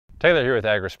Taylor here with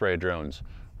Agri Drones.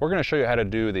 We're going to show you how to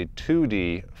do the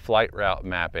 2D flight route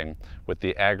mapping with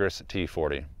the Agras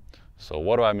T40. So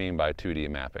what do I mean by 2D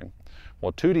mapping?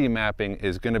 Well, 2D mapping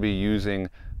is going to be using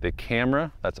the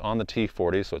camera that's on the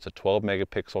T40, so it's a 12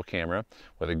 megapixel camera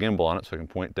with a gimbal on it so it can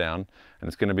point down, and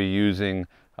it's going to be using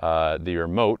the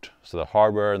remote, so the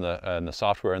hardware and the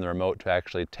software and the remote to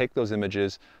actually take those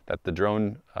images that the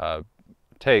drone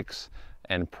takes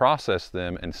and process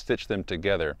them and stitch them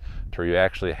together to where you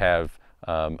actually have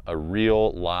a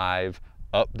real live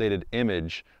updated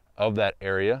image of that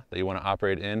area that you want to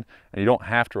operate in, and you don't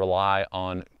have to rely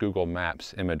on Google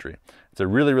Maps imagery. It's a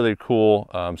really, really cool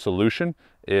solution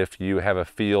if you have a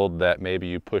field that maybe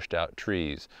you pushed out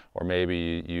trees, or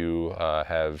maybe you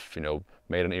have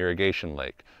made an irrigation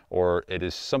lake, or it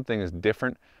is something is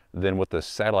different than what the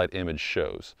satellite image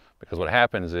shows. Because what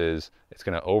happens is it's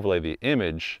going to overlay the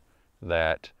image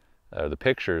that the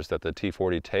pictures that the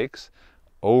T40 takes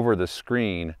over the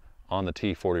screen on the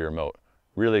T40 remote.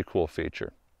 Really cool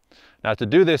feature. Now to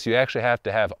do this, you actually have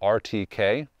to have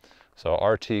RTK. So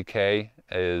RTK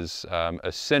is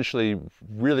essentially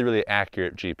really, really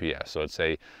accurate GPS. So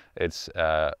it's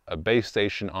a base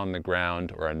station on the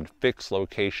ground or a fixed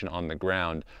location on the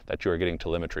ground that you are getting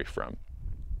telemetry from.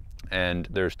 And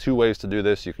there's two ways to do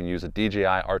this. You can use a DJI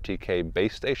RTK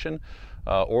base station,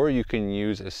 or you can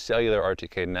use a cellular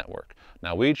RTK network.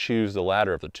 Now we choose the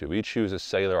latter of the two. We choose a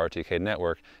cellular RTK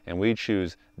network, and we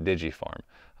choose Digifarm.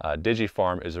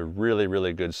 Digifarm is a really,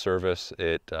 really good service.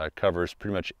 It covers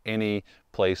pretty much any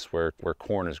place where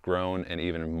corn is grown, and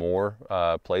even more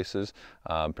places,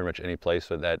 pretty much any place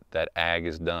where that ag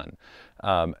is done.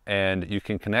 And you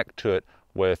can connect to it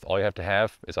with, all you have to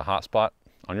have is a hotspot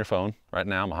on your phone. Right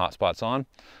now my hotspot's on.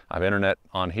 I have internet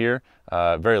on here,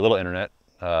 very little internet,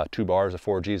 2 bars of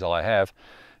 4G is all I have.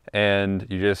 And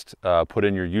you just put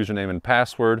in your username and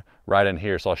password right in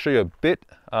here. So I'll show you a bit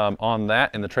on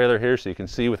that in the trailer here so you can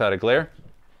see without a glare.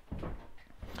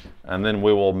 And then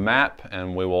we will map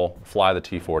and we will fly the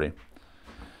T40.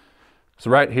 So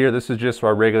right here, this is just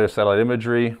our regular satellite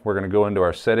imagery. We're going to go into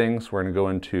our settings. We're going to go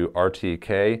into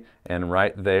RTK, and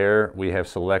right there we have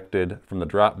selected from the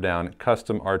drop down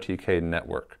custom RTK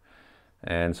network.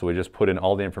 And so we just put in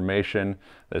all the information.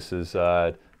 This is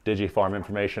Digifarm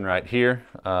information right here,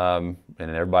 and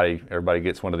everybody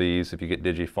gets one of these if you get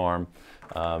Digifarm.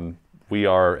 We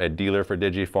are a dealer for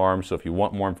Digifarm, so if you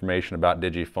want more information about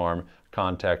Digifarm,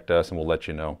 contact us and we'll let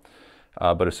you know.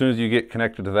 But as soon as you get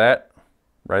connected to that,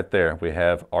 right there we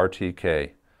have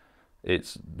RTK.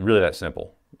 It's really that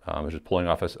simple. It's just pulling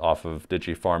off of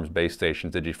Digifarm's base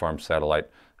stations, Digifarm satellite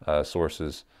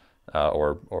sources,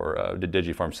 or the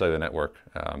Digifarm cellular network.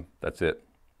 That's it.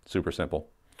 Super simple.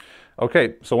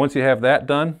 Okay, so once you have that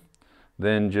done,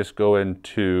 then just go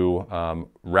into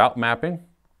route mapping,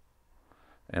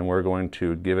 and we're going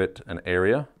to give it an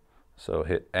area. So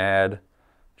hit add,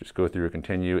 just go through and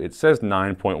continue. It says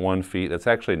 9.1 feet. That's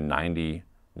actually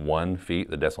 91 feet.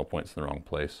 The decimal point's in the wrong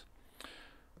place.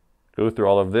 Go through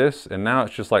all of this, and now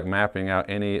it's just like mapping out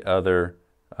any other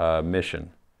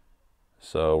mission.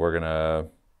 So we're gonna,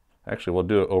 actually we'll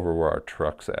do it over where our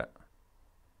truck's at.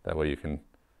 That way you can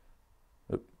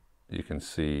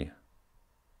see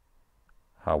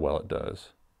how well it does.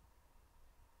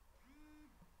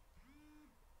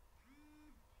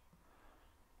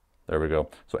 There we go.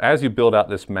 So as you build out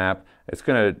this map, it's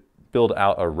going to build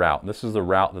out a route. This is the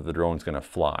route that the drone's going to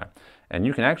fly. And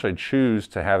you can actually choose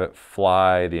to have it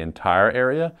fly the entire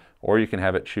area, or you can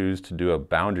have it choose to do a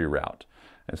boundary route.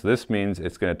 And so this means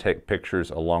it's going to take pictures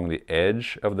along the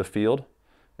edge of the field,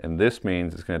 and this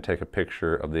means it's going to take a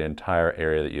picture of the entire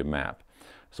area that you map.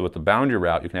 So with the boundary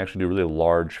route, you can actually do a really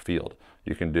large field.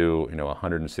 You can do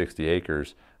 160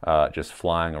 acres just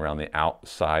flying around the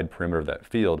outside perimeter of that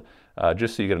field,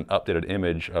 just so you get an updated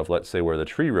image of, let's say, where the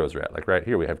tree rows are at. Like right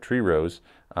here, we have tree rows,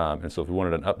 and so if we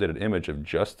wanted an updated image of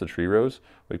just the tree rows,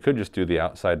 we could just do the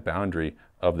outside boundary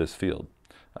of this field.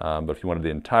 But if you wanted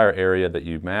the entire area that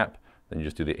you map, then you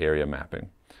just do the area mapping.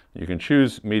 You can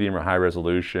choose medium or high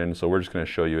resolution, so we're just going to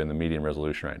show you in the medium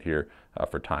resolution right here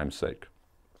for time's sake.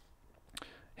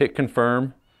 Hit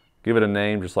confirm, give it a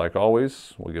name just like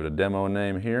always. We'll give it a demo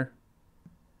name here.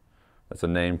 That's a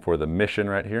name for the mission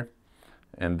right here.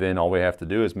 And then all we have to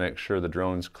do is make sure the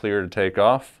drone's clear to take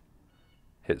off.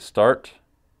 Hit start.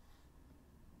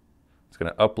 It's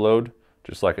going to upload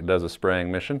just like it does a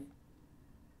spraying mission.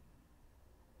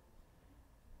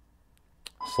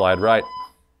 Slide right.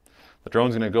 The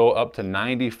drone's going to go up to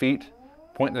 90 feet,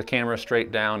 point the camera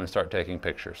straight down and start taking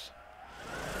pictures.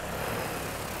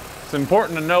 It's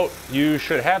important to note you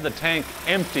should have the tank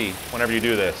empty whenever you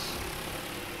do this.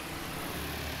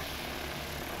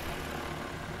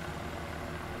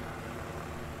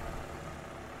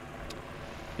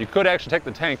 You could actually take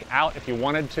the tank out if you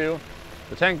wanted to.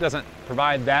 The tank doesn't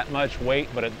provide that much weight,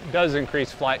 but it does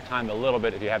increase flight time a little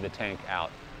bit if you have the tank out.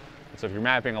 So if you're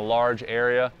mapping a large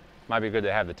area, it might be good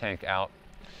to have the tank out.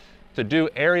 To do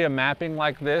area mapping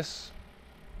like this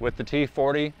with the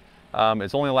T40,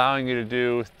 it's only allowing you to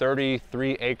do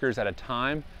 33 acres at a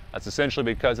time. That's essentially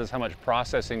because that's how much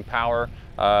processing power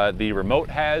the remote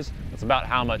has. It's about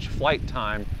how much flight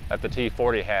time that the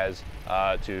T40 has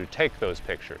to take those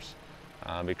pictures.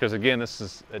 Because again,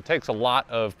 it takes a lot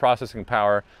of processing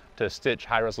power to stitch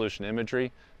high resolution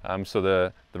imagery. So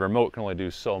the remote can only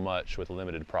do so much with a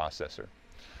limited processor.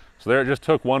 So there it just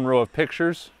took one row of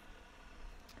pictures.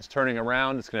 It's turning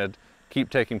around. It's going to keep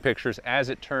taking pictures as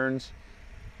it turns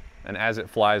and as it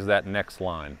flies that next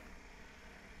line.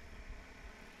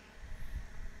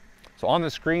 So on the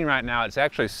screen right now, it's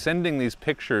actually sending these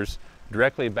pictures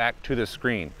directly back to the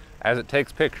screen. As it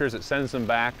takes pictures, it sends them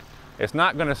back. It's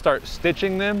not going to start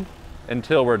stitching them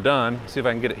until we're done. See if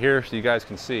I can get it here so you guys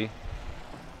can see.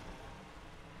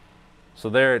 So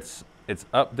there it's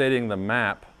updating the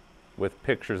map with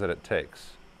pictures that it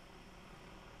takes.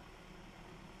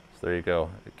 So there you go.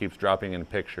 It keeps dropping in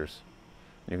pictures.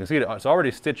 You can see it's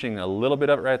already stitching a little bit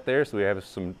of it right there, so we have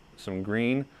some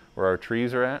green where our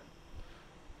trees are at.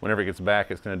 Whenever it gets back,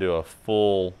 it's going to do a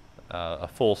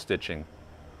full stitching.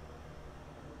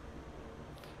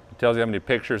 It tells you how many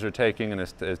pictures they're taking, and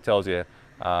it tells you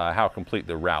how complete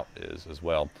the route is as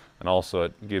well. And also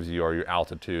it gives you your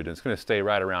altitude, and it's going to stay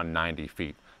right around 90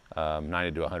 feet,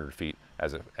 90 to 100 feet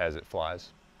as it flies.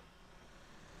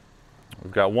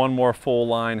 We've got one more full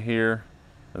line here,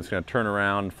 and it's going to turn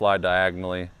around, fly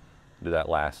diagonally, do that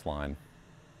last line.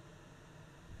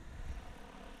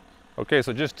 Okay,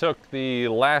 so just took the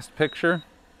last picture,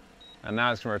 and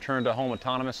now it's going to return to home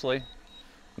autonomously.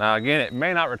 Now again, it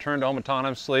may not return to home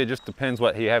autonomously, it just depends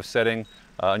what you have setting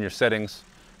on your settings.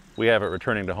 We have it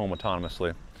returning to home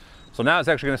autonomously. So now it's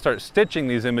actually going to start stitching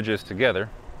these images together.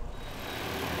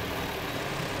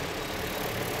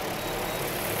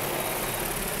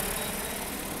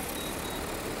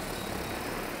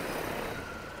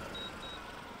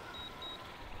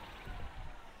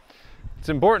 It's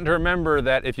important to remember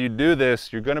that if you do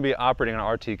this, you're going to be operating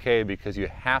on RTK because you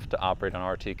have to operate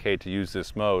on RTK to use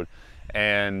this mode.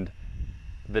 And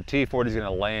the T40 is going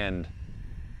to land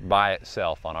by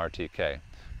itself on RTK.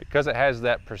 Because it has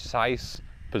that precise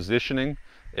positioning,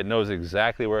 it knows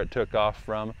exactly where it took off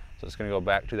from. So it's going to go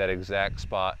back to that exact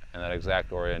spot and that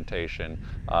exact orientation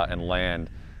and land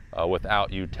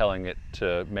without you telling it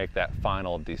to make that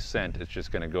final descent. It's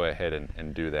just going to go ahead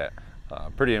and do that.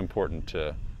 Pretty important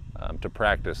to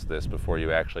practice this before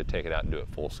you actually take it out and do it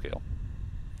full scale.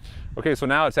 Okay, so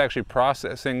now it's actually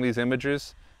processing these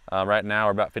images. Right now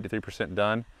we're about 53%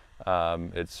 done.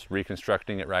 It's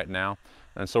reconstructing it right now.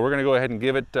 And so we're going to go ahead and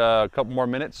give it a couple more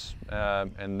minutes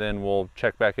and then we'll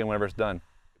check back in whenever it's done.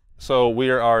 So we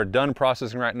are done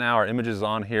processing right now. Our image is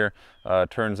on here.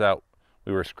 Turns out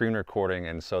we were screen recording,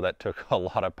 and so that took a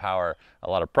lot of power, a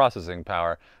lot of processing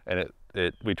power, and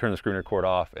we turned the screen record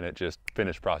off and it just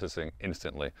finished processing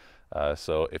instantly.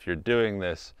 So if you're doing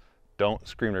this, don't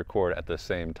screen record at the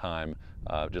same time.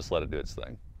 Just let it do its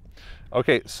thing.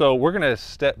 Okay, so we're going to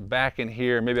step back in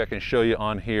here. Maybe I can show you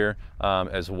on here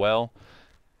as well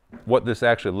what this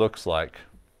actually looks like.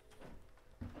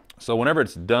 So whenever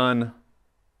it's done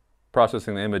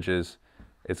processing the images,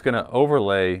 it's going to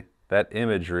overlay that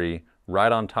imagery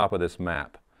right on top of this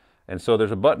map. And so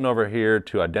there's a button over here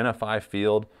to identify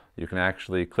field. You can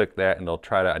actually click that and it'll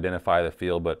try to identify the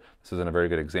field, but this isn't a very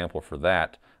good example for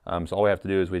that. So all we have to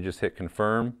do is we just hit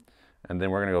confirm, and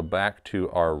then we're going to go back to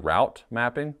our route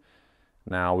mapping.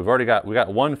 Now we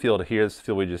got one field here. This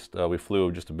field we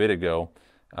flew just a bit ago,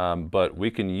 but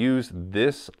we can use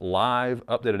this live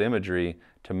updated imagery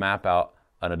to map out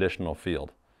an additional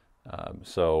field.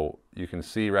 So you can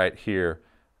see right here,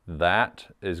 that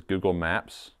is Google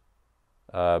Maps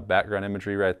background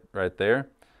imagery right there.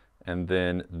 And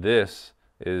then this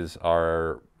is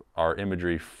our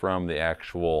imagery from the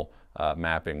actual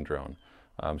mapping drone.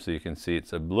 So you can see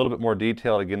it's a little bit more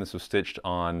detailed. Again, this was stitched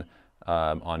on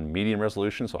medium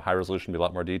resolution, so high resolution would be a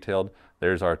lot more detailed.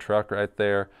 There's our truck right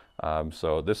there.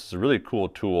 So this is a really cool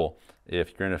tool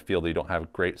if you're in a field that you don't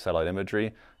have great satellite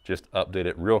imagery. Just update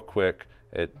it real quick.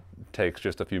 It takes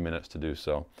just a few minutes to do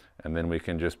so. And then we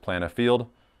can just plan a field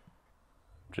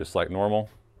just like normal.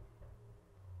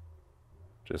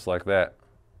 Just like that.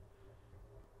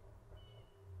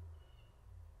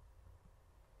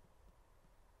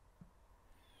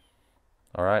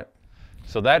 All right.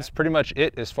 So that's pretty much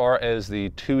it as far as the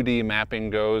 2D mapping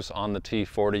goes on the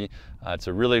T40. It's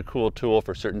a really cool tool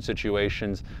for certain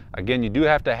situations. Again, you do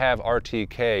have to have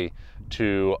RTK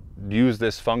to use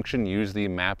this function, use the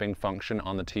mapping function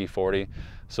on the T40.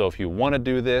 So if you want to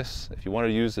do this, if you want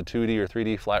to use the 2D or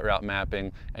 3D flight route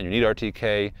mapping and you need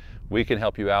RTK, we can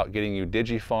help you out getting you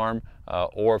Digifarm,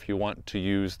 or if you want to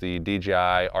use the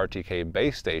DJI RTK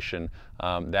base station,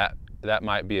 that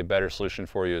might be a better solution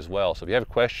for you as well. So if you have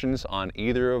questions on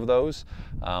either of those,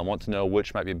 want to know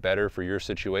which might be better for your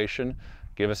situation,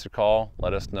 give us a call,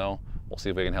 let us know. We'll see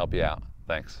if we can help you out.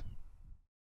 Thanks.